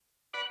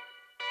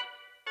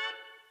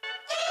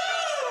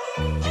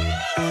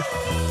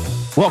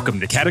Welcome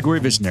to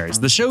Category Visionaries,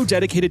 the show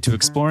dedicated to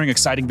exploring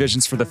exciting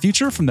visions for the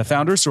future from the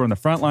founders who are on the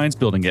front lines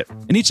building it.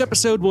 In each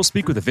episode, we'll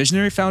speak with a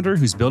visionary founder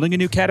who's building a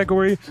new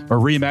category or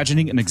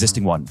reimagining an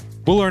existing one.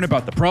 We'll learn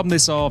about the problem they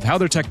solve, how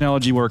their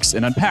technology works,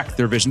 and unpack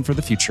their vision for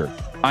the future.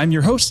 I'm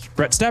your host,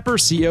 Brett Stapper,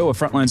 CEO of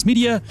Frontlines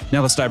Media.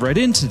 Now let's dive right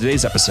into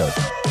today's episode.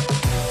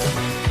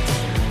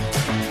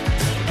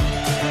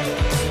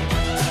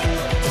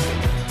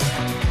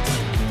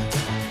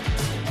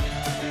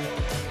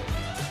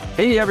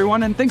 Hey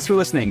everyone, and thanks for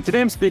listening.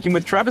 Today I'm speaking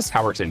with Travis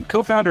Howerton,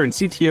 co-founder and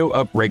CTO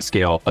of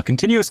RegScale, a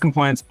continuous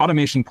compliance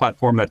automation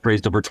platform that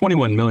raised over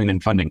 $21 million in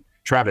funding.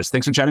 Travis,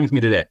 thanks for chatting with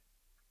me today.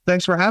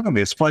 Thanks for having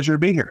me. It's a pleasure to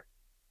be here.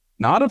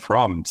 Not a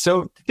problem.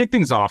 So to kick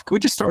things off, could we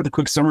just start with a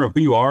quick summary of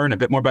who you are and a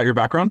bit more about your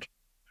background?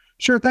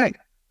 Sure thing.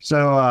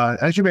 So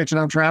as you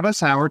mentioned, I'm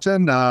Travis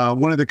Howerton,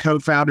 one of the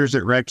co-founders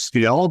at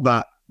RegScale.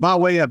 But by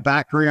way of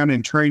background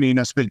and training,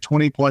 I spent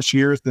 20 plus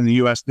years in the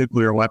U.S.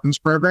 nuclear weapons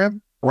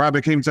program, where I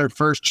became their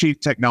first chief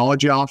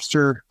technology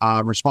officer,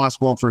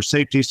 responsible for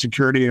safety,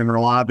 security, and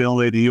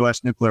reliability of the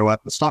U.S. nuclear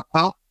weapons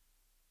stockpile.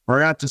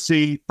 Where I got to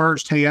see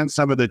firsthand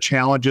some of the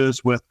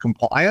challenges with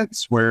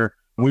compliance, where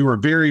we were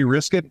very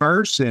risk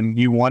adverse, and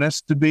you want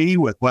us to be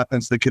with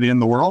weapons that could end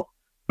the world.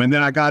 And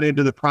then I got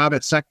into the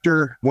private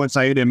sector once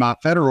I ended my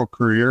federal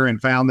career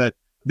and found that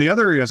the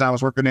other areas I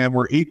was working in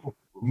were equal,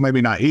 maybe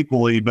not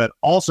equally, but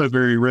also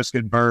very risk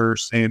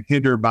adverse and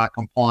hindered by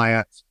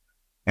compliance.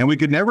 And we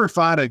could never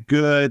find a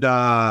good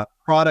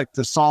product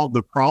to solve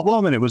the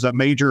problem. And it was a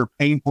major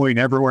pain point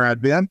everywhere I'd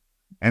been.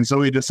 And so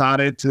we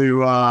decided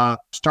to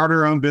start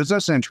our own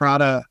business and try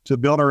to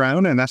build our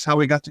own. And that's how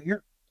we got to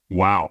here.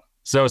 Wow.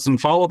 So some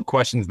follow-up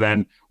questions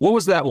then. What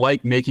was that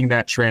like making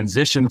that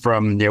transition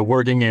from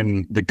working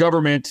in the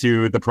government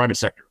to the private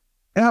sector?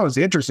 Yeah, it was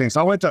interesting.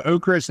 So I went to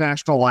Oak Ridge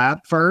National Lab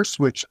first,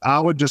 which I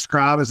would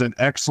describe as an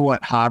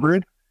excellent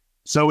hybrid.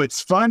 So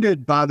it's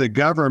funded by the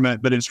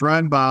government, but it's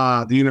run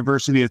by the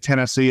University of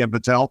Tennessee and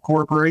Battelle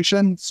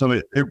Corporation. So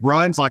it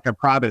runs like a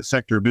private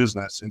sector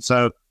business. And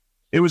so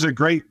it was a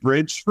great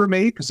bridge for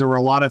me because there were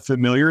a lot of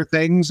familiar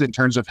things in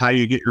terms of how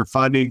you get your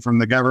funding from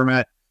the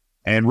government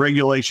and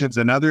regulations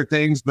and other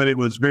things, but it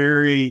was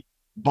very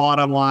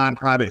bottom line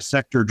private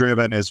sector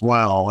driven as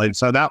well. And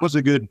so that was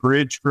a good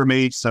bridge for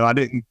me. So I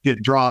didn't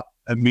get dropped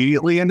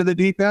immediately into the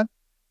deep end.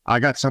 I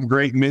got some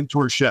great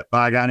mentorship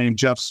by a guy named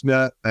Jeff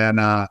Smith and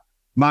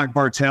Mike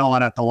Bartell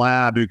out at the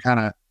lab, who kind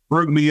of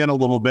broke me in a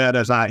little bit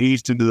as I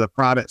eased into the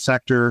private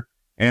sector,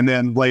 and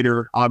then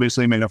later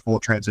obviously made a full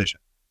transition.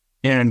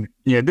 And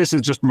this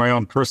is just my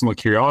own personal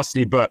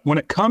curiosity, but when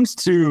it comes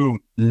to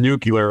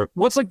nuclear,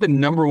 what's like the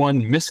number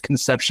one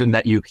misconception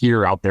that you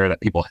hear out there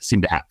that people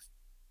seem to have?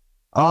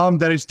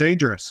 That it's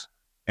dangerous.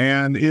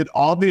 And it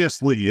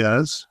obviously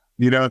is,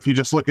 if you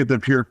just look at the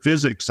pure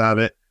physics of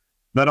it,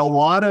 but a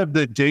lot of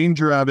the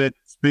danger of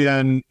it's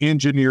been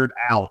engineered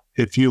out.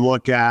 If you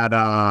look at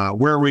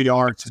where we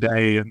are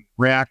today, and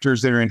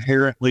reactors that are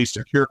inherently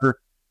secure,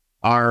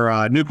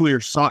 our nuclear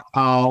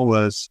stockpile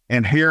was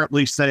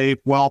inherently safe,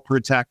 well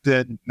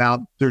protected.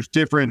 Now, there's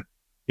different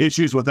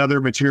issues with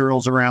other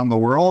materials around the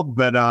world,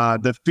 but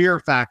the fear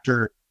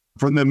factor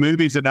from the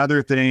movies and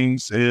other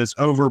things is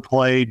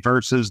overplayed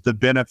versus the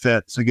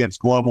benefits against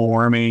global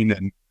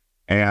warming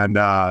and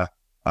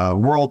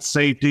world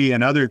safety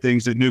and other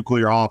things that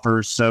nuclear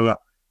offers. So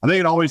I think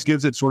it always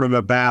gives it sort of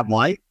a bad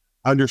light,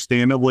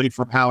 understandably,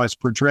 from how it's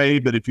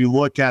portrayed. But if you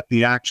look at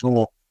the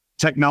actual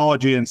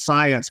technology and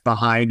science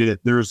behind it,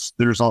 there's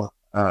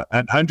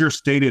an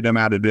understated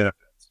amount of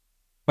benefits.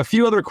 A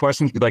few other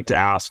questions we'd like to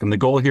ask, and the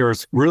goal here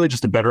is really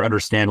just to better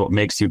understand what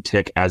makes you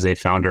tick as a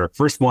founder.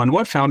 First one,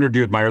 what founder do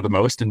you admire the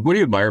most, and what do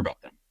you admire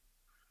about them?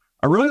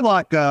 I really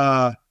like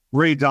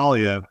Ray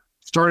Dalio.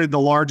 Started the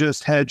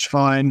largest hedge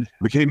fund,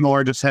 became the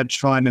largest hedge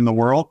fund in the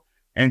world,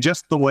 and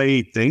just the way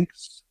he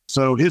thinks.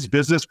 So his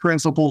business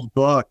principles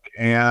book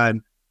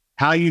and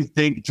how you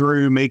think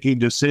through making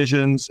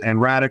decisions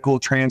and radical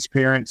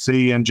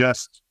transparency and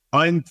just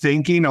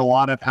unthinking a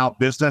lot of how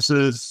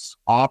businesses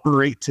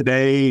operate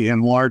today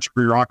in large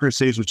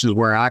bureaucracies, which is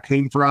where I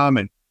came from.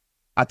 And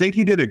I think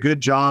he did a good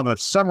job of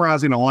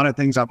summarizing a lot of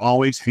things I've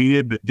always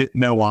hated but didn't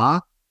know why,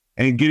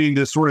 and getting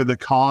to sort of the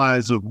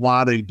cause of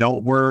why they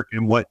don't work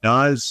and what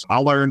does. I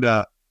learned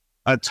a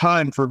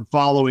ton from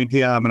following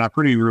him, and I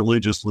pretty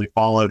religiously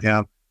followed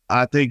him.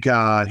 I think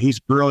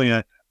he's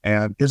brilliant,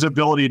 and his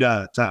ability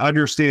to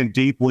understand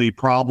deeply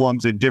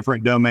problems in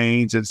different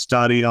domains and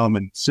study them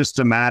and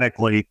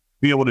systematically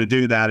be able to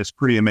do that is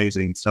pretty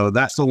amazing. So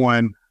that's the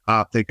one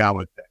I think I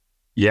would pick.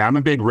 Yeah, I'm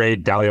a big Ray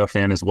Dalio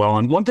fan as well.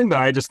 And one thing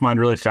that I just find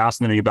really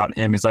fascinating about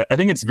him is I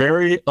think it's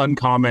very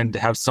uncommon to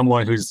have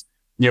someone who's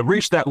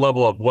reached that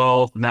level of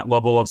wealth and that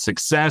level of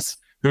success,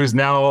 who's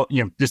now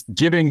just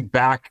giving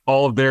back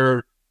all of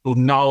their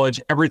knowledge,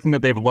 everything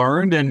that they've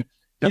learned. And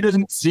he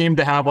doesn't seem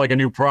to have like a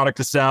new product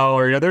to sell,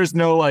 or there's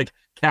no like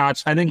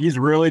catch. I think he's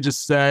really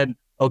just said,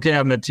 okay,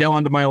 I'm the tail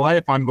end of my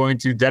life. I'm going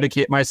to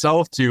dedicate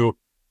myself to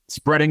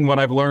spreading what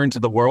I've learned to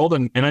the world.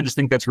 And I just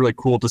think that's really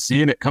cool to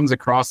see. And it comes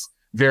across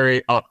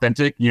very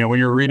authentic. When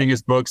you're reading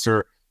his books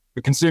or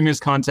consuming his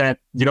content,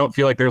 you don't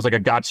feel like there's like a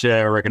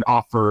gotcha or like an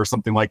offer or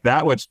something like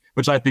that, which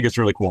I think is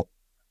really cool.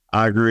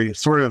 I agree.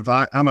 Sort of,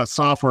 I'm a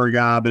software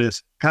guy, but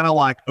it's kind of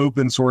like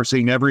open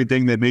sourcing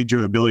everything that made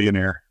you a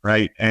billionaire,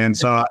 right? And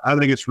so I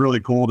think it's really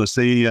cool to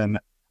see, and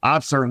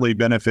I've certainly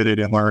benefited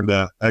and learned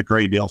a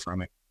great deal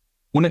from it.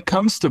 When it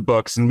comes to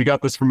books, and we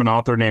got this from an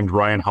author named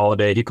Ryan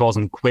Holiday, he calls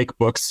them Quake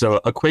books. So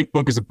a Quake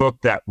book is a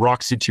book that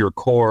rocks you to your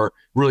core,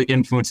 really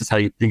influences how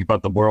you think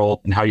about the world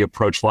and how you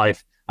approach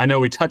life. I know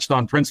we touched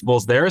on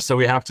principles there, so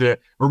we have to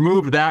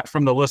remove that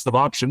from the list of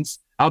options.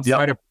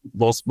 Outside of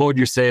principles, what would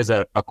you say is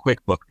a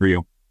Quake book for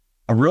you?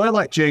 I really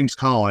like James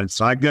Collins.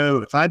 So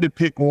if I had to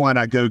pick one,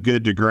 I go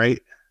good to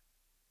great.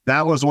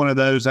 That was one of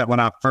those that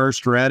when I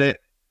first read it,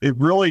 it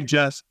really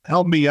just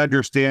helped me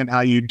understand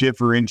how you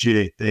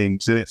differentiate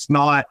things. And it's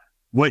not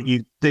what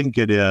you think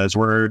it is,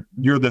 where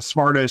you're the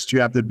smartest, you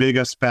have the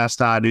biggest,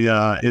 best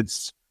idea.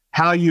 It's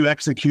how you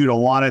execute a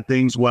lot of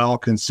things well,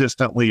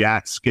 consistently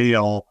at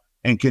scale,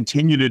 and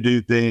continue to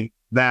do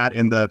that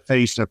in the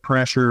face of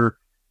pressure,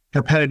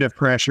 competitive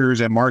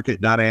pressures, and market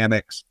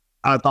dynamics.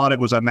 I thought it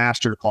was a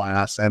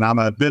masterclass, and I'm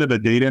a bit of a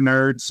data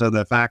nerd. So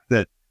the fact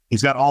that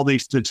he's got all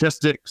these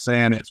statistics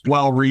and it's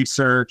well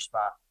researched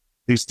by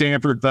these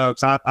Stanford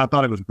folks, I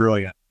thought it was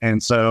brilliant.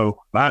 And so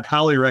I'd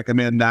highly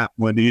recommend that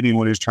one to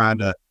anyone who's trying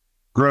to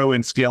grow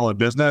and scale a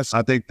business.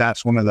 I think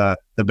that's one of the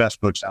best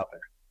books out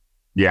there.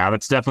 Yeah,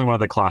 that's definitely one of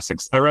the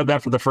classics. I read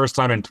that for the first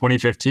time in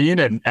 2015.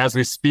 And as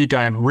we speak,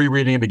 I'm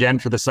rereading it again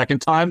for the second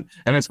time.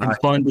 And it's been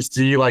fun to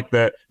see like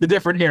the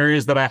different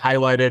areas that I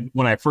highlighted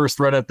when I first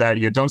read it that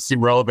don't seem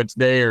relevant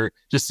today or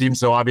just seem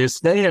so obvious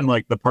today. And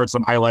like the parts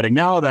I'm highlighting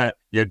now that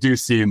do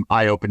seem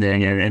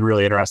eye-opening and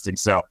really interesting.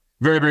 So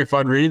very, very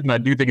fun read. And I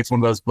do think it's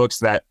one of those books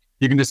that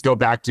you can just go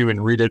back to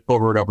and read it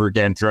over and over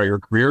again throughout your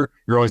career.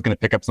 You're always going to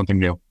pick up something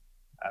new.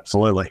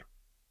 Absolutely.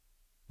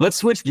 Let's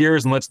switch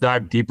gears and let's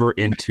dive deeper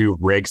into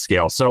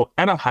RegScale. So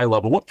at a high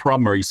level, what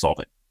problem are you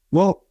solving?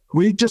 Well,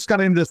 we just got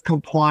into this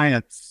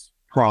compliance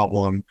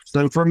problem.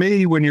 So for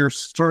me, when you're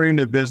starting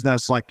a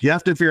business, like you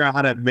have to figure out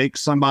how to make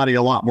somebody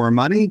a lot more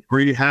money, or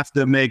you have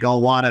to make a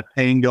lot of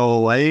pain go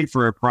away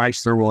for a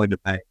price they're willing to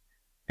pay.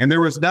 And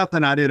there was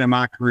nothing I did in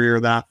my career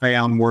that I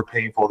found more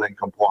painful than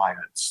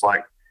compliance.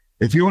 Like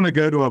if you want to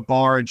go to a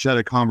bar and shut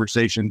a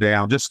conversation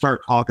down, just start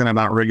talking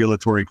about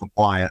regulatory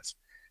compliance.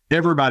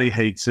 Everybody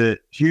hates it.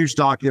 Huge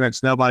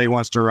documents nobody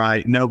wants to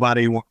write,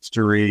 nobody wants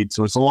to read.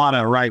 So it's a lot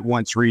of write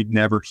once, read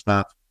never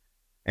stuff.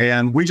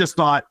 And we just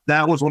thought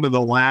that was one of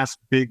the last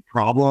big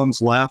problems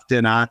left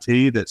in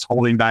IT that's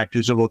holding back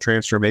digital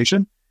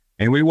transformation.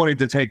 And we wanted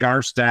to take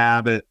our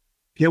stab at,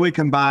 can we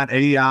combine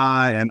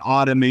AI and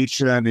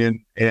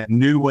automation and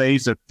new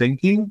ways of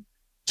thinking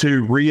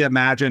to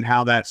reimagine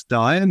how that's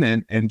done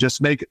and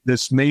just make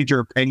this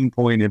major pain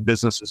point in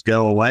businesses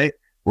go away,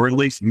 or at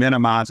least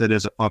minimize it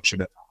as a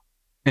function of time.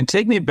 And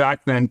take me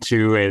back then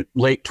to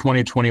late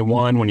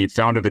 2021 when you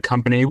founded the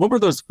company. What were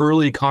those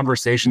early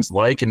conversations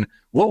like? And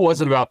what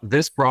was it about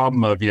this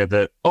problem of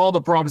all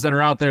the problems that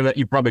are out there that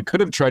you probably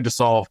could have tried to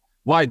solve?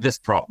 Why this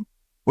problem?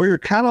 Well, you're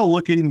kind of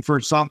looking for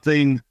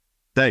something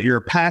that you're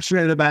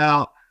passionate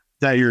about,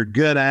 that you're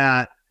good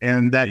at,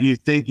 and that you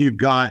think you've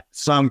got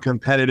some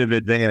competitive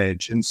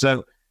advantage. And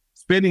so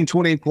spending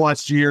 20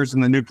 plus years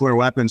in the nuclear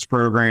weapons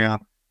program,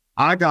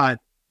 I got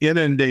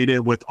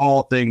inundated with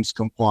all things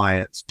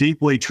compliance,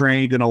 deeply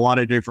trained in a lot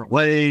of different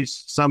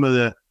ways. Some of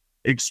the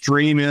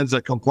extreme ends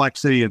of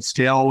complexity and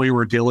scale we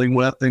were dealing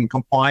with in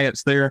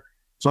compliance there.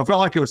 So I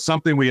felt like it was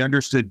something we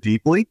understood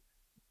deeply.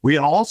 We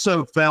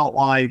also felt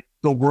like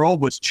the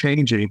world was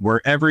changing, where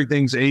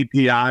everything's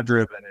API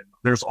driven and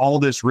there's all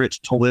this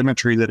rich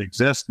telemetry that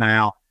exists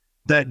now,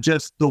 that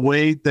just the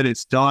way that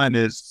it's done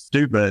is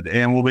stupid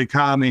and will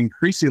become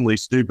increasingly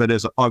stupid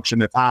as a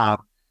function of time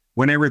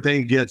when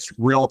everything gets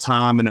real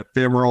time and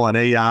ephemeral and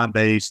AI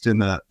based in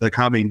the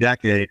coming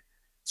decade.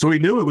 So we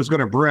knew it was going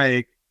to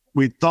break.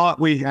 We thought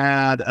we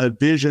had a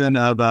vision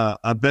of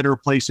a better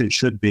place it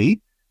should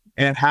be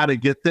and how to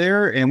get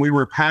there. And we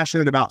were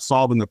passionate about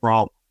solving the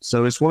problem.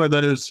 So it's one of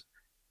those,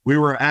 we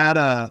were at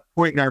a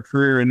point in our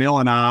career, Neil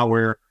and I,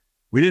 where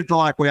we didn't feel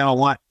like we had a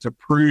lot to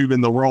prove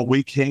in the world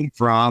we came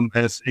from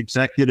as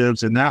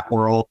executives in that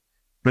world.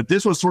 But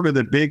this was sort of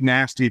the big,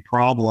 nasty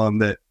problem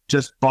that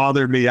just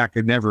bothered me I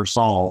could never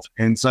solve.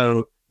 And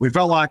so we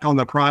felt like on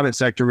the private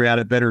sector, we had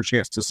a better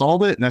chance to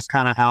solve it. And that's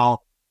kind of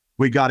how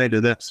we got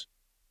into this.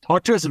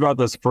 Talk to us about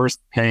those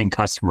first paying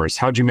customers.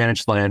 How'd you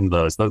manage to land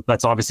those?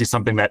 That's obviously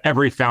something that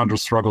every founder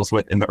struggles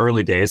with in the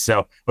early days.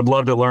 So would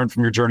love to learn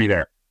from your journey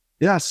there.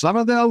 Yeah, some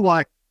of them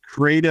like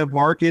creative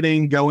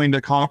marketing, going to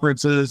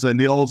conferences.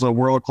 Anil's a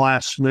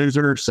world-class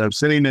schmoozer. So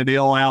sending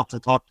Anil out to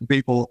talk to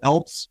people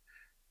helps.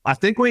 I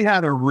think we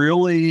had a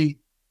really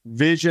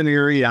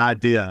visionary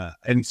idea.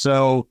 And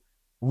so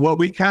what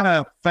we kind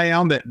of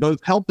found that both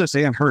helped us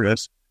and hurt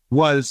us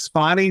was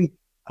finding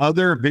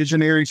other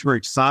visionaries who are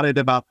excited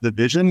about the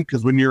vision.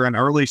 Because when you're an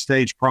early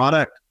stage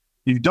product,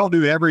 you don't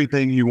do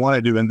everything you want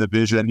to do in the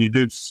vision. You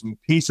do some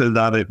pieces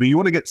of it, but you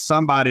want to get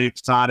somebody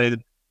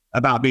excited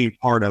about being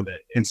part of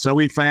it. And so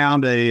we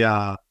found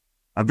a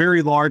a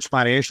very large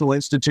financial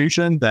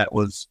institution that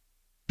was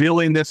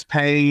feeling this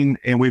pain,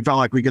 and we felt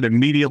like we could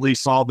immediately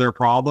solve their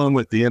problem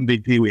with the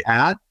MVP we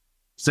had.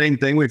 Same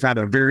thing, we've had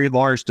a very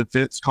large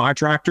defense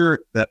contractor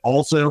that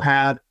also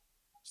had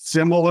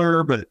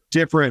similar but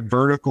different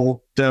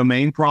vertical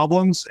domain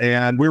problems,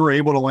 and we were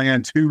able to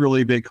land 2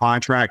 really big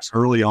contracts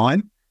early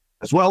on,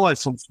 as well as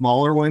some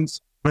smaller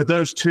ones. But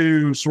those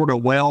 2 sort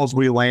of whales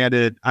we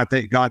landed, I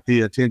think, got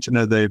the attention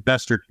of the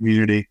investor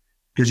community,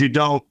 because you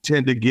don't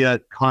tend to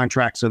get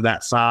contracts of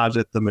that size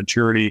at the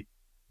maturity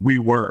we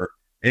were.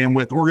 And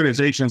with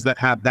organizations that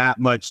have that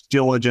much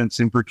diligence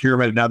in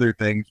procurement and other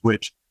things,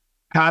 which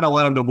kind of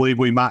led them to believe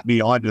we might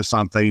be onto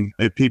something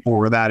if people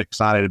were that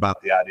excited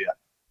about the idea.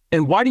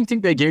 And why do you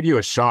think they gave you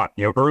a shot?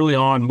 Early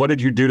on, what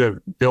did you do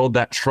to build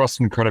that trust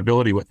and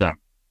credibility with them?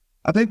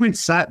 I think we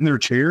sat in their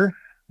chair.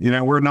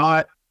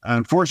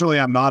 Unfortunately,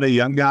 I'm not a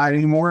young guy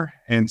anymore.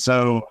 And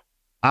so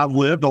I've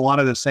lived a lot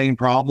of the same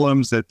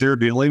problems that they're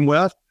dealing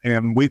with.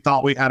 And we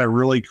thought we had a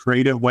really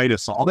creative way to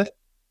solve it.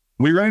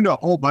 We ran into a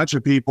whole bunch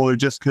of people who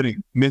just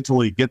couldn't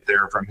mentally get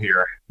there from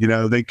here.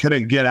 They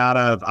couldn't get out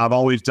of, I've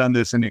always done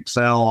this in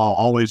Excel, I'll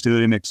always do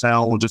it in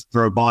Excel, we'll just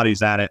throw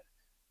bodies at it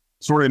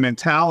sort of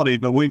mentality.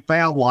 But we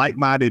found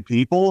like-minded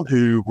people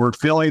who were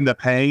feeling the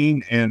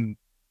pain and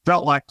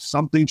felt like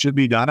something should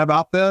be done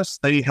about this.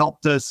 They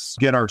helped us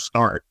get our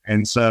start.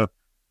 And so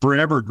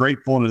forever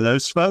grateful to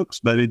those folks.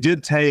 But it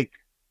did take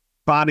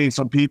finding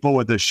some people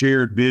with a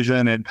shared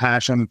vision and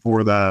passion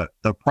for the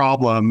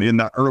problem in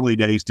the early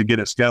days to get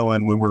us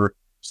going when we're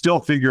still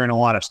figuring a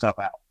lot of stuff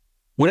out.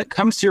 When it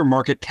comes to your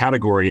market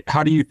category,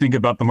 how do you think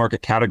about the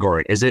market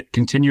category? Is it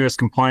continuous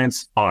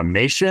compliance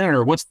automation,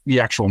 or what's the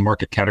actual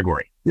market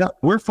category? Yeah,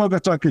 we're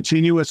focused on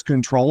continuous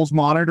controls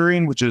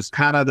monitoring, which is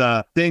kind of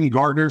the thing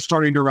Gartner's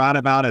starting to write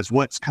about as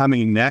what's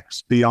coming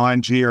next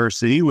beyond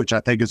GRC, which I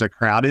think is a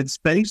crowded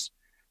space.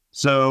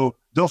 So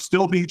there'll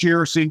still be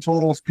GRC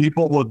totals.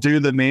 People will do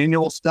the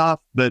manual stuff,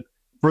 but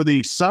for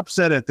the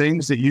subset of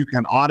things that you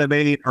can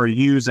automate or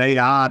use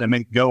AI to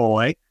make go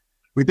away,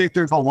 we think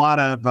there's a lot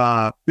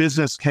of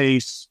business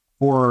case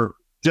for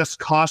just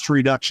cost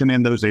reduction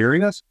in those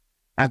areas.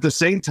 At the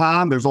same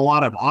time, there's a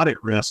lot of audit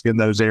risk in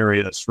those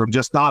areas from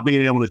just not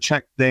being able to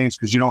check things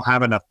because you don't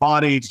have enough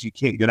bodies, you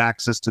can't get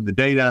access to the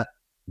data.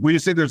 We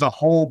just think there's a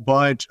whole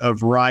bunch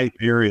of ripe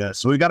areas.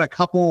 So we've got a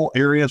couple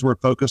areas we're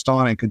focused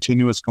on in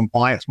continuous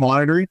compliance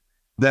monitoring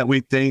that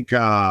we think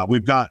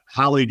we've got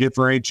highly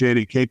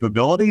differentiated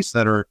capabilities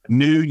that are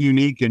new,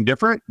 unique, and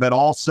different, but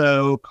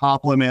also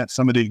complement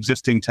some of the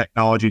existing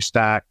technology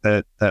stack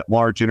that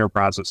large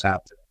enterprises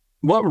have today.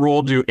 What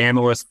role do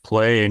analysts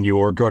play in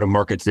your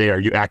go-to-market today? Are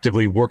you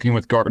actively working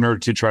with Gartner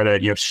to try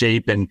to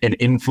shape and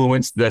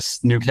influence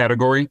this new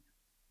category?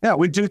 Yeah,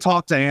 we do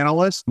talk to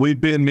analysts. We've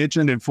been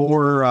mentioned in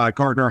 4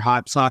 Gartner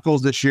hype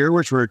cycles this year,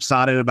 which we're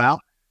excited about.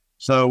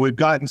 So we've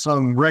gotten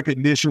some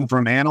recognition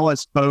from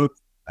analysts, both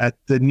at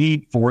the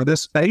need for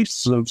this space,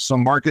 so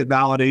some market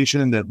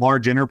validation that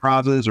large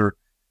enterprises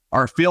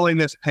are feeling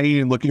this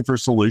pain and looking for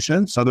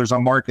solutions. So there's a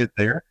market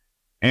there.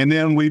 And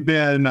then we've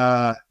been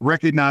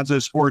recognized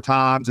those 4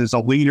 times as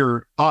a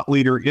thought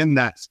leader in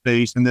that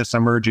space in this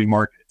emerging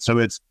market. So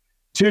it's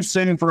too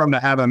soon for them to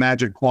have a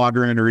magic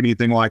quadrant or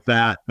anything like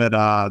that,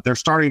 but they're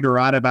starting to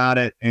write about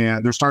it,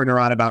 and they're starting to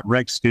write about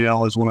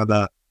RegScale as one of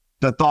the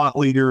thought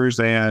leaders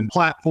and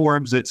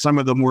platforms that some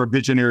of the more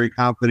visionary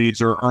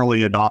companies are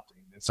early adopting.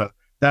 And so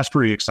that's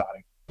pretty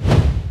exciting.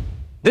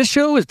 This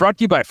show is brought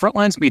to you by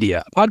Frontlines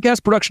Media, a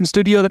podcast production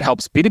studio that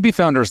helps B2B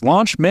founders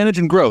launch, manage,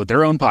 and grow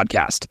their own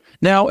podcast.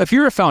 Now, if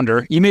you're a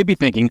founder, you may be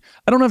thinking,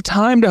 I don't have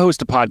time to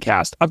host a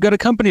podcast. I've got a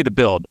company to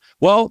build.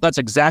 Well, that's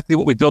exactly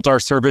what we built our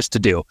service to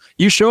do.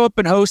 You show up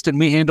and host, and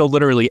we handle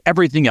literally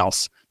everything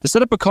else. To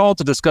set up a call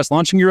to discuss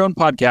launching your own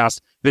podcast,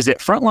 visit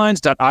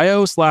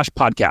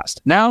frontlines.io/podcast.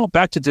 Now,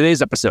 back to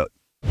today's episode.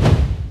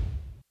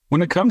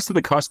 When it comes to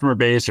the customer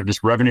base or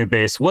just revenue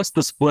base, what's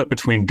the split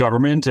between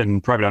government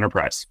and private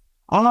enterprise?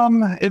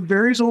 It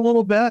varies a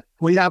little bit.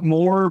 We have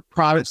more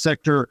private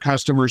sector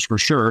customers for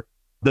sure.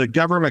 The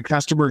government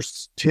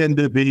customers tend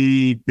to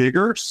be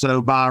bigger.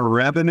 So by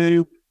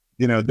revenue,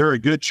 they're a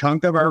good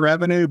chunk of our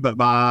revenue, but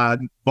by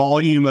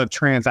volume of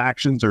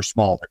transactions are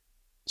smaller.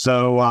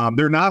 So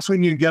they're nice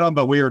when you get them,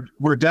 but we're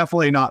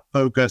definitely not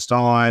focused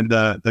on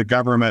the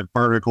government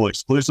vertical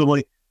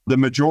exclusively. The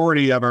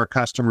majority of our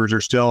customers are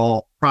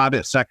still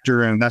private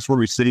sector, and that's where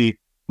we see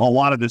a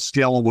lot of the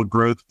scalable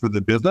growth for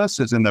the business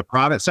is in the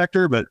private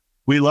sector, but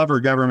we love our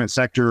government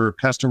sector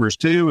customers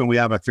too, and we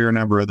have a fair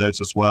number of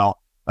those as well,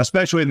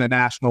 especially in the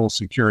national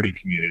security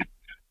community.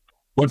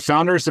 What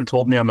founders have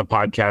told me on the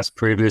podcast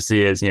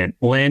previously is,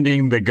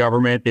 landing the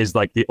government is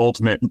like the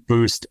ultimate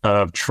boost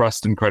of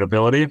trust and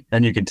credibility.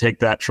 And you can take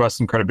that trust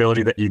and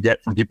credibility that you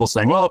get from people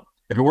saying, well,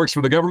 if it works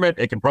for the government,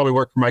 it can probably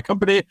work for my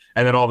company.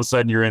 And then all of a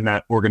sudden you're in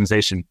that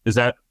organization. Is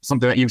that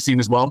something that you've seen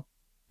as well?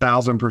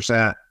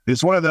 1,000%.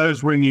 It's one of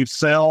those when you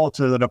sell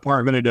to the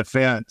Department of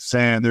Defense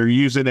and they're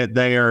using it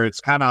there,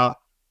 it's kind of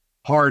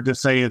hard to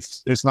say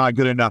it's not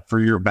good enough for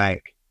your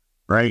bank,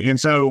 right? And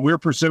so we're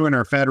pursuing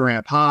our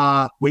FedRAMP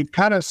High. We've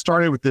kind of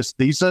started with this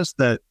thesis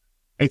that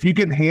if you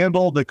can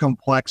handle the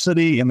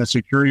complexity and the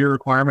security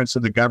requirements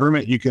of the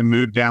government, you can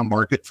move down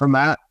market from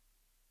that.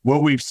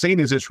 What we've seen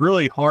is it's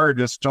really hard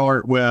to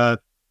start with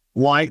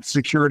light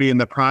security in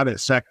the private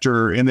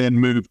sector and then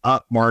move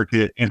up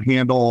market and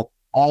handle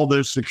all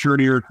those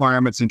security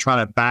requirements and try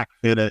to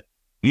backfit it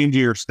into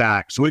your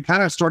stack. So we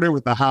kind of started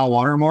with the high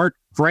watermark.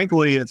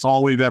 Frankly, it's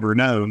all we've ever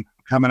known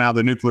coming out of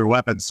the nuclear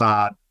weapons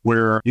side,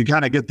 where you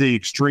kind of get the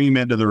extreme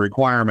end of the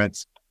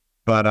requirements.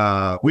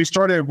 But we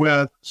started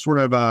with sort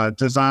of a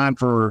design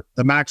for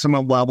the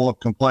maximum level of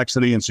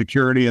complexity and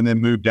security and then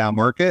moved down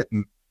market.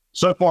 And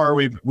so far,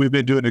 we've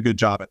been doing a good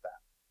job at that.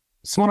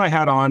 Someone I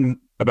had on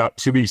about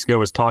 2 weeks ago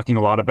was talking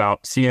a lot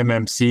about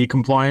CMMC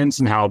compliance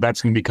and how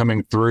that's going to be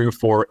coming through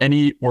for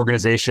any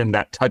organization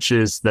that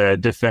touches the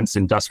defense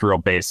industrial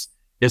base.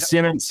 Is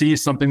CMMC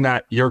something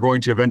that you're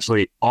going to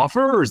eventually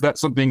offer, or is that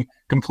something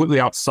completely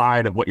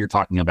outside of what you're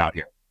talking about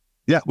here?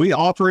 Yeah, we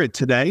offer it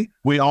today.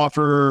 We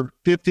offer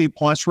 50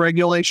 plus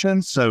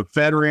regulations. So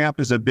FedRAMP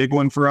is a big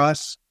one for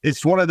us.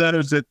 It's one of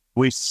those that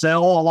we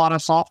sell a lot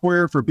of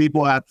software for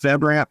people who have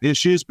FedRAMP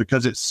issues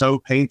because it's so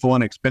painful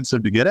and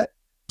expensive to get it.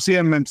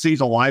 CMMC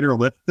is a lighter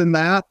lift than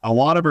that. A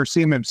lot of our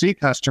CMMC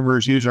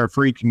customers use our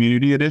free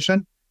community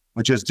edition,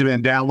 which has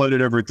been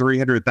downloaded over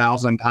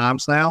 300,000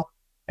 times now.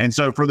 And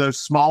so for those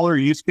smaller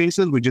use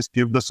cases, we just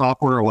give the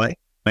software away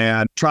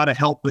and try to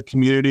help the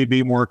community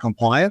be more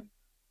compliant.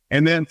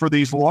 And then for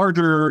these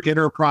larger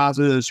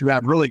enterprises who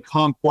have really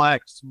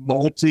complex,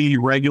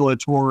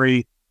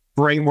 multi-regulatory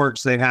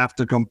frameworks they have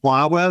to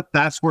comply with,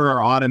 that's where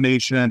our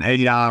automation and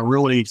AI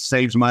really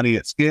saves money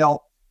at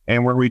scale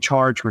and where we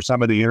charge for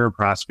some of the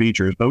enterprise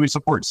features. But we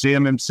support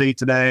CMMC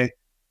today,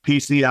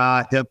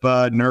 PCI,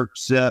 HIPAA, NERC,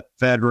 CIP,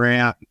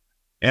 FedRAMP,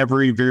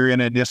 every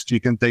variant of NIST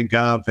you can think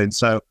of. And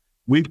so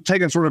we've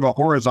taken sort of a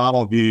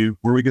horizontal view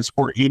where we can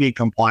support any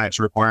compliance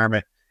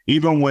requirement,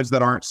 even ones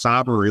that aren't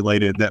cyber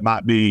related, that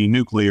might be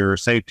nuclear,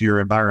 safety, or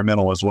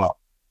environmental as well.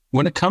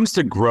 When it comes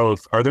to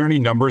growth, are there any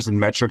numbers and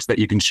metrics that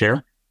you can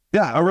share?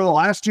 Yeah, over the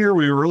last year,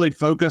 we were really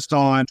focused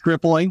on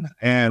tripling,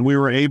 and we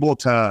were able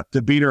to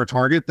beat our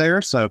target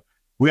there. So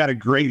we had a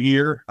great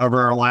year over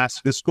our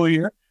last fiscal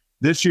year.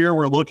 This year,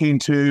 we're looking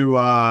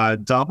to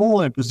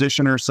double and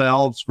position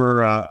ourselves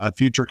for a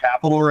future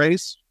capital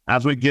raise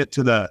as we get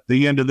to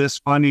the end of this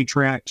funding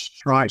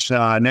tranche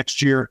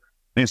next year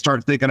and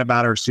start thinking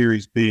about our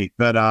Series B.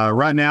 But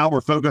right now,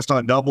 we're focused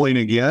on doubling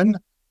again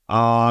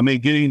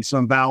and getting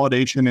some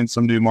validation in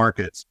some new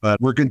markets.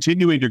 But we're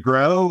continuing to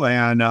grow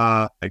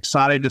and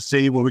excited to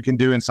see what we can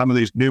do in some of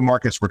these new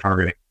markets we're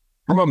targeting.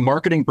 From a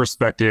marketing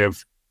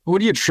perspective, what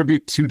do you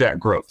attribute to that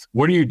growth?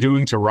 What are you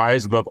doing to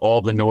rise above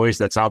all the noise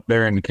that's out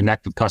there and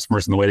connect with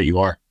customers in the way that you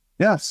are?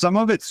 Yeah, some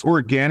of it's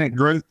organic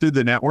growth through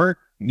the network,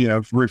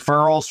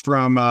 referrals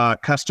from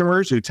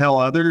customers who tell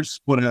others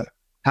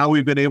how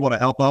we've been able to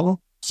help them.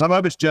 Some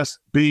of it's just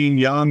being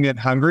young and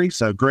hungry.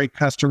 So great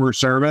customer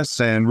service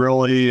and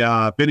really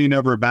bending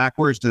over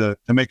backwards to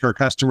make our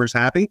customers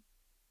happy.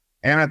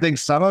 And I think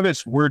some of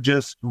it's we're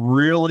just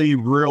really,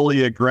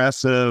 really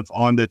aggressive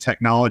on the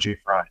technology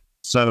front.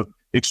 So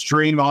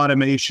extreme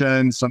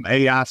automation, some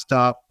AI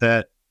stuff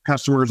that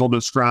customers will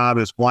describe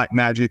as black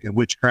magic and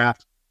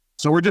witchcraft.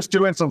 So we're just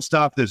doing some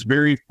stuff that's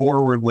very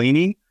forward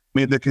leaning. I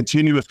mean, the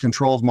continuous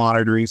controls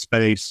monitoring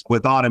space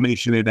with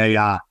automation and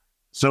AI.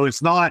 So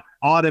it's not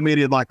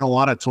automated like a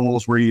lot of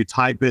tools where you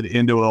type it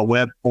into a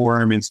web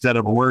form instead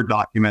of a Word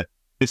document.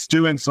 It's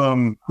doing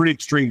some pretty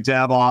extreme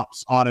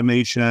DevOps,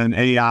 automation,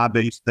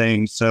 AI-based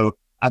things. So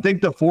I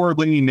think the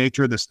forward-leaning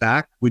nature of the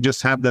stack, we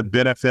just have the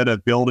benefit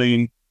of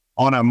building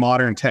on a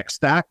modern tech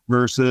stack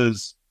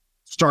versus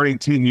starting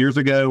 10 years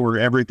ago where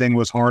everything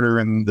was harder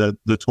and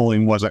the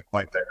tooling wasn't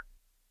quite there.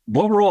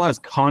 What role has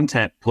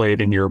content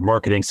played in your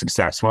marketing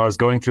success? When I was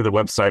going through the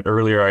website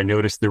earlier, I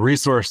noticed the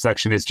resource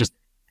section is just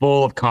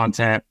full of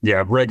content. You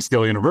have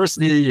RegScale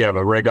University, you have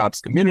a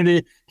RegOps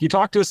community. Can you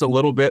talk to us a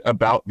little bit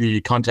about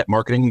the content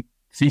marketing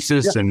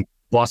thesis and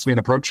philosophy and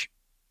approach?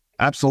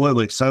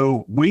 Absolutely.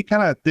 So we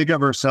kind of think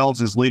of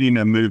ourselves as leading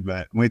a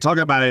movement. When we talk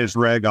about it as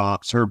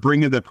RegOps, or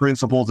bringing the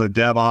principles of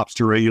DevOps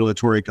to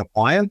regulatory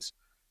compliance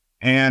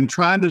and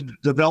trying to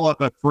develop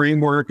a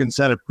framework and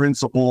set of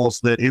principles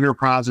that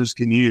enterprises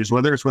can use,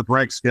 whether it's with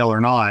RegScale or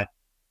not,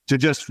 to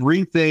just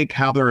rethink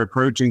how they're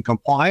approaching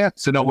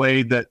compliance in a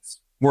way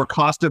that's more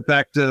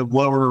cost-effective,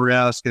 lower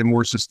risk, and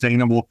more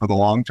sustainable for the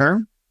long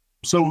term.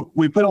 So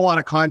we put a lot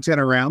of content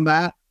around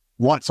that.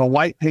 Lots of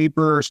white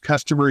papers,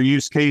 customer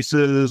use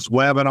cases,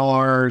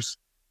 webinars.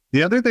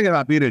 The other thing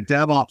about being a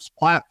DevOps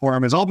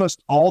platform is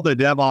almost all the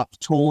DevOps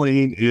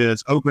tooling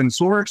is open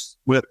source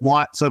with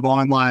lots of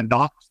online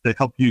docs that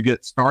help you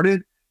get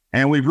started.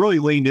 And we've really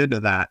leaned into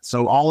that.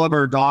 So all of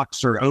our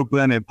docs are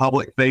open and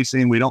public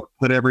facing. We don't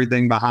put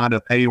everything behind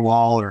a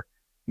paywall or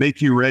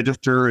make you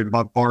register and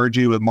bombard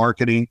you with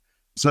marketing.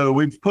 So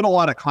we've put a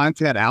lot of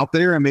content out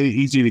there and made it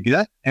easy to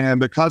get. And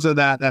because of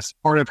that, that's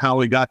part of how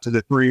we got to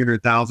the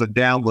 300,000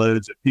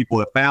 downloads that people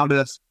have found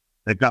us.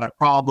 They've got a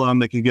problem,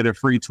 they can get a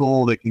free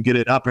tool, they can get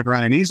it up and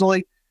running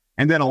easily.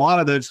 And then a lot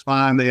of those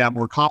find they have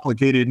more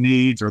complicated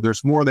needs or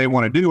there's more they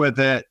want to do with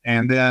it.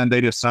 And then they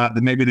decide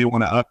that maybe they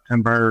want to up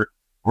convert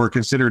or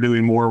consider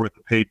doing more with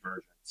the paid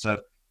version.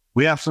 So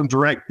we have some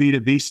direct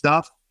B2B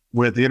stuff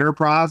with the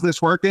enterprise that's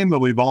working,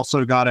 but we've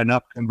also got an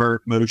up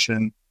convert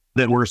motion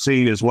that we're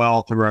seeing as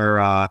well through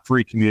our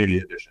free community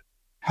edition.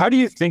 How do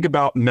you think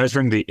about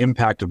measuring the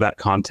impact of that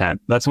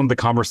content? That's one of the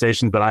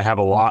conversations that I have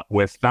a lot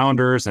with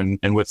founders and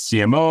with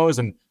CMOs.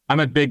 And I'm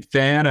a big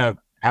fan of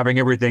having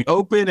everything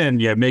open and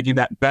making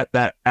that bet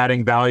that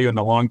adding value in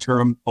the long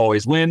term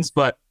always wins.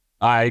 But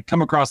I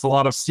come across a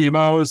lot of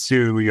CMOs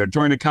who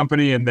join a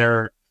company and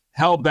they're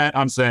hell bent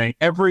on saying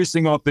every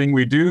single thing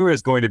we do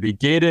is going to be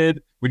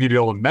gated. We need to be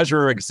able to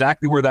measure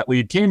exactly where that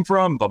lead came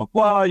from, blah, blah,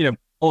 blah,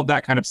 all of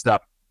that kind of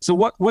stuff. So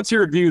what's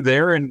your view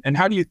there? And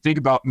how do you think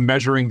about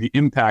measuring the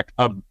impact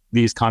of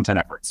these content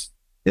efforts?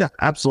 Yeah,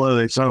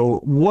 absolutely.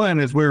 So one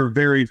is we're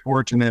very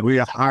fortunate. We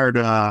hired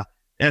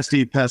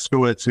Esty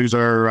Peskowitz, who's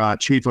our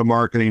chief of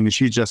marketing, and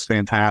she's just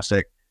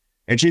fantastic.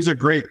 And she's a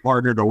great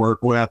partner to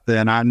work with.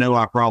 And I know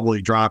I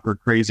probably drive her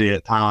crazy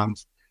at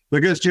times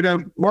because,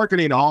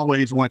 marketing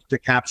always wants to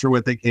capture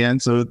what they can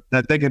so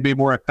that they can be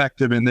more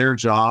effective in their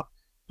job.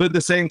 But at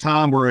the same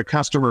time, we're a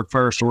customer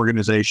first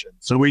organization.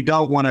 So we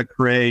don't want to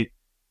create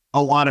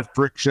a lot of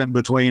friction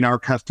between our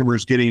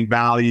customers getting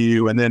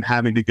value and then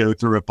having to go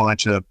through a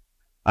bunch of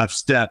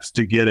steps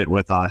to get it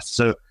with us.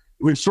 So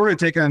we've sort of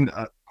taken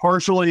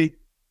partially,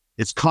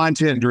 it's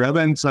content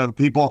driven. So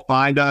people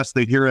find us,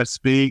 they hear us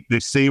speak, they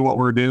see what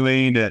we're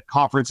doing at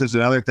conferences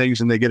and other things,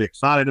 and they get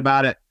excited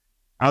about it.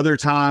 Other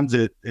times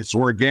it's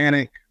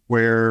organic,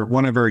 where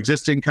one of our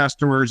existing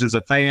customers is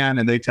a fan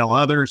and they tell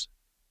others.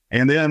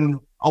 And then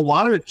a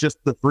lot of it's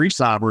just the free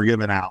side we're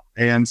giving out.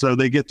 And so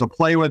they get to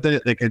play with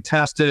it. They can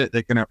test it.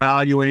 They can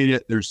evaluate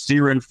it. There's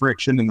zero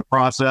friction in the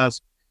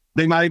process.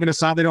 They might even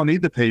decide they don't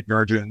need the paid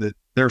version, that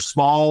they're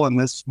small and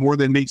this more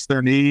than meets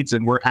their needs.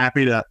 And we're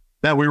happy that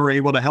we were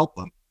able to help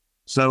them.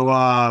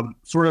 So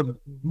sort of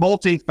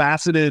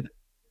multifaceted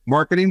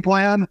marketing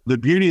plan. The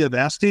beauty of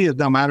Esty is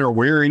no matter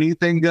where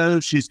anything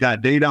goes, she's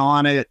got data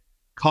on it,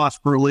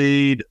 cost per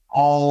lead,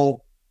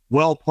 all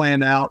well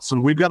planned out. So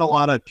we've got a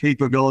lot of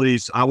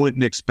capabilities I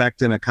wouldn't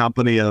expect in a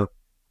company of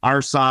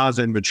our size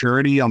and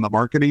maturity on the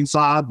marketing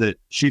side that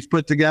she's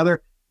put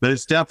together, but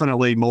it's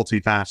definitely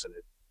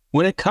multifaceted.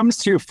 When it comes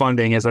to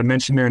funding, as I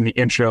mentioned there in the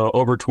intro,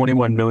 over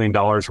 $21 million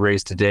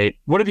raised to date.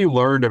 What have you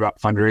learned about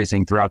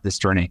fundraising throughout this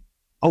journey?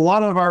 A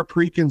lot of our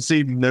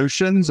preconceived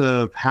notions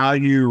of how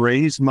you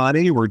raise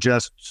money were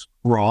just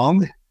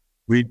wrong.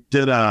 We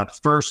did a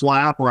first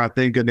lap where I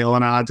think Anil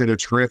and I did a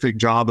terrific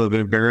job of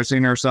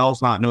embarrassing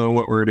ourselves, not knowing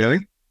what we were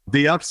doing.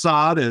 The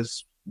upside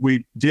is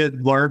we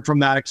did learn from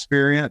that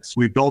experience.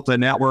 We built a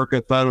network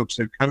of folks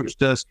who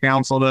coached us,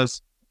 counseled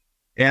us.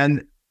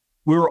 And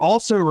we were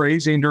also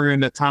raising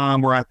during the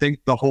time where I think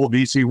the whole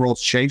VC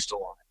world's changed a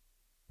lot,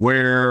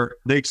 where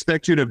they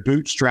expect you to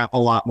bootstrap a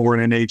lot more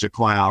in an age of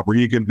cloud, where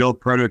you can build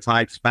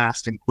prototypes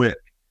fast and quick.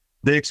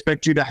 They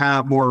expect you to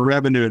have more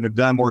revenue and have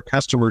done more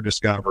customer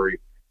discovery.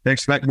 They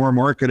expect more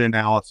market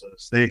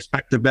analysis. They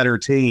expect a better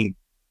team.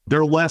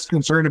 They're less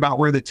concerned about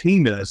where the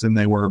team is than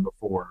they were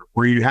before,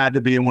 where you had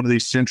to be in one of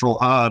these central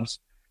hubs.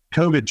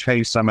 COVID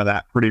changed some of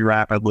that pretty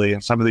rapidly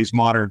and some of these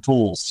modern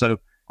tools. So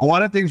a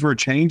lot of things were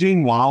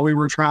changing while we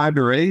were trying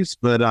to raise.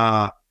 But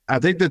I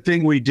think the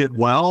thing we did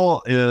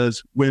well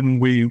is when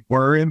we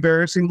were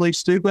embarrassingly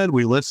stupid,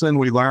 we listened,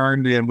 we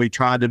learned, and we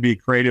tried to be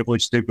creatively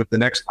stupid the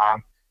next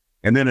time.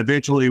 And then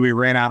eventually we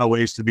ran out of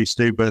ways to be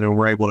stupid and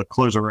were able to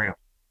close around.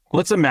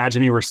 Let's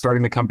imagine you were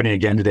starting the company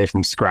again today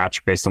from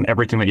scratch based on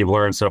everything that you've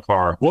learned so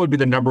far. What would be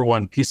the number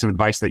one piece of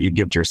advice that you'd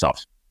give to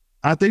yourself?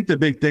 I think the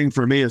big thing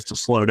for me is to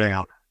slow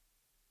down.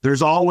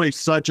 There's always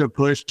such a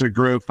push to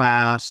grow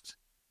fast.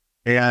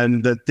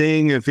 And the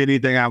thing, if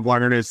anything, I've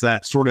learned is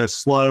that sort of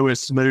slow is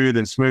smooth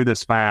and smooth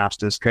is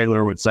fast, as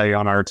Kaylor would say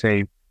on our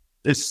team.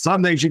 It's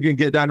some things you can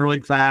get done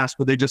really fast,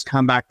 but they just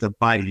come back to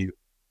bite you.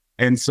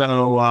 And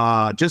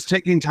so just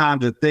taking time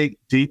to think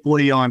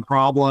deeply on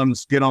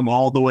problems, get them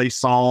all the way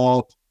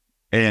solved,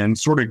 and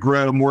sort of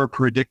grow more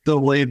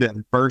predictably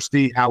than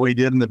bursty how we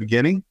did in the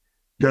beginning,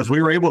 because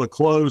we were able to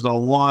close a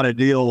lot of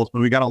deals, but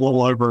we got a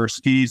little over our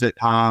skis at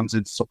times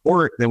in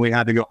support. Then we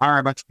had to go hire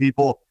a bunch of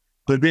people.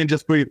 But being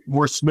just be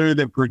more smooth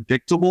and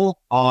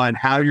predictable on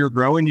how you're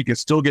growing, you can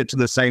still get to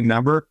the same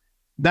number.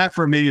 That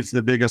for me is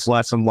the biggest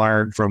lesson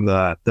learned from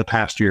the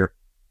past year.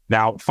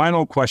 Now,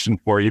 final question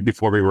for you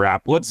before we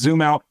wrap. Let's zoom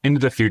out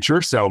into the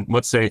future. So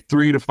let's say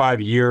 3 to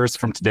 5 years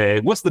from today.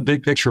 What's the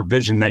big picture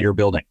vision that you're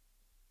building?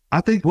 I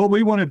think what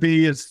we want to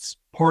be is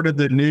part of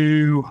the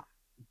new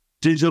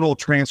digital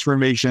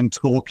transformation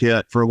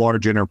toolkit for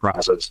large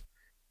enterprises,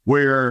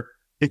 where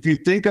if you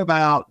think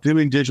about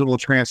doing digital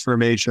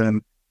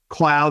transformation,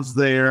 cloud's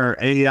there,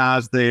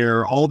 AI's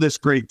there, all this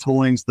great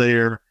tooling's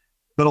there.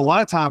 But a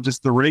lot of times it's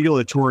the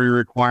regulatory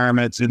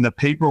requirements and the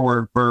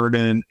paperwork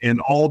burden and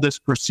all this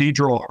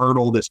procedural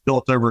hurdle that's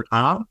built over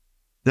time.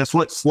 That's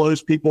what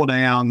slows people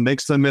down,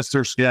 makes them miss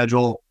their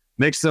schedule,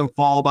 makes them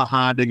fall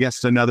behind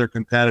against another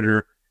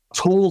competitor.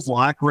 tools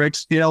like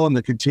RegScale and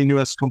the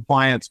continuous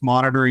compliance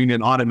monitoring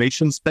and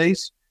automation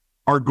space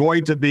are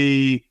going to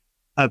be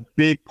a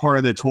big part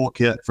of the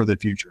toolkit for the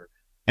future.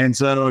 And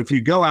so if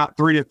you go out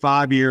 3 to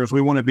 5 years,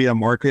 we want to be a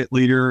market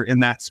leader in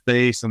that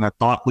space and a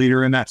thought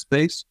leader in that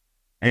space.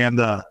 And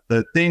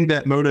the thing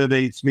that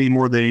motivates me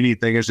more than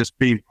anything is just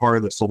being part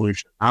of the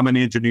solution. I'm an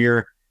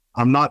engineer.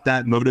 I'm not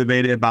that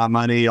motivated by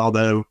money,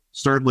 although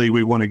certainly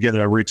we want to get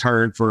a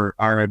return for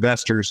our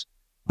investors.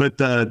 But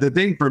the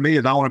thing for me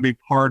is I want to be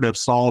part of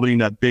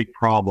solving a big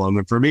problem.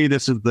 And for me,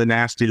 this is the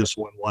nastiest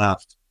one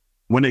left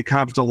when it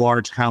comes to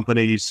large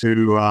companies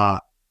who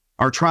are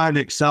trying to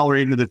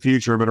accelerate into the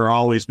future, but are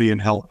always being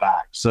held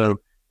back.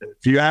 So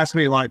if you ask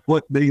me like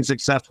what being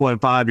successful in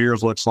 5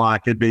 years looks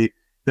like, it'd be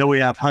that we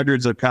have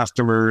hundreds of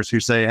customers who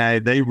say, hey,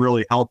 they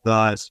really helped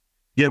us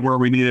get where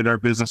we needed our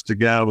business to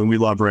go. And we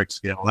love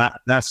RegScale.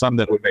 That's something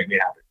that would make me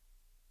happy.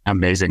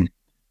 Amazing.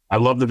 I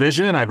love the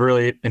vision. I've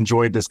really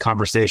enjoyed this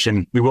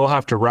conversation. We will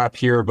have to wrap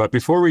here, but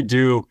before we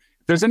do,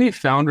 if there's any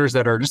founders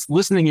that are just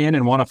listening in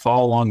and want to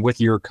follow along with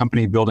your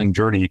company building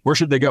journey, where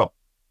should they go?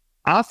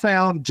 I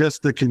found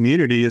just the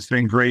community has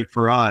been great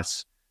for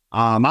us.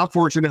 I'm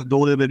fortunate to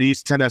live in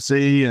East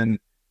Tennessee, and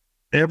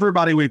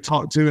everybody we've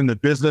talked to in the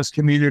business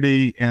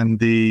community and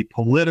the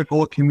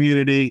political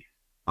community,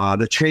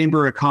 the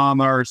Chamber of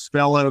Commerce,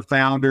 fellow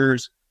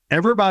founders,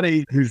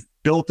 everybody who's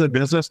built a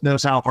business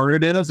knows how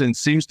hard it is and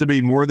seems to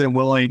be more than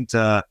willing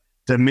to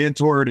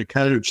mentor, to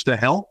coach, to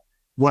help.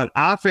 What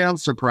I found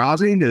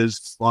surprising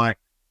is like,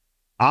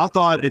 I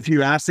thought if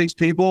you ask these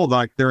people,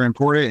 like they're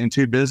important and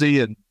too busy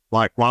and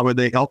like, why would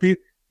they help you?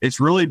 It's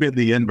really been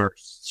the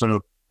inverse.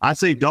 So I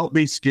say, don't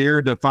be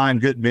scared to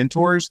find good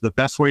mentors. The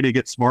best way to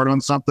get smart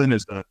on something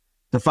is to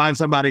find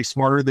somebody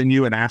smarter than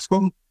you and ask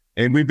them.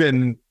 And we've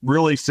been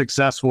really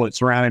successful at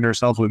surrounding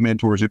ourselves with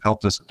mentors who've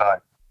helped us at time.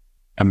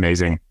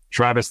 Amazing.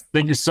 Travis,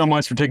 thank you so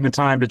much for taking the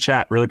time to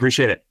chat. Really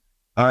appreciate it.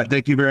 All right.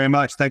 Thank you very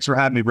much. Thanks for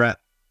having me, Brett.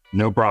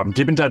 No problem.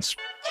 Keep in touch.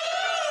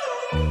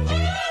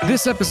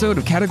 This episode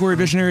of Category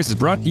Visionaries is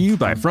brought to you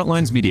by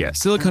Frontlines Media,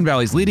 Silicon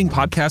Valley's leading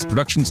podcast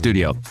production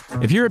studio.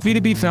 If you're a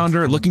B2B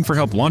founder looking for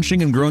help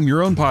launching and growing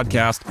your own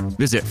podcast,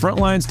 visit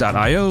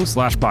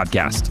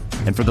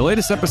frontlines.io/podcast. And for the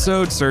latest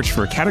episode, search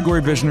for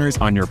Category Visionaries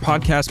on your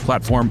podcast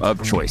platform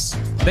of choice.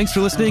 Thanks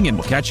for listening, and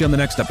we'll catch you on the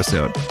next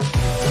episode.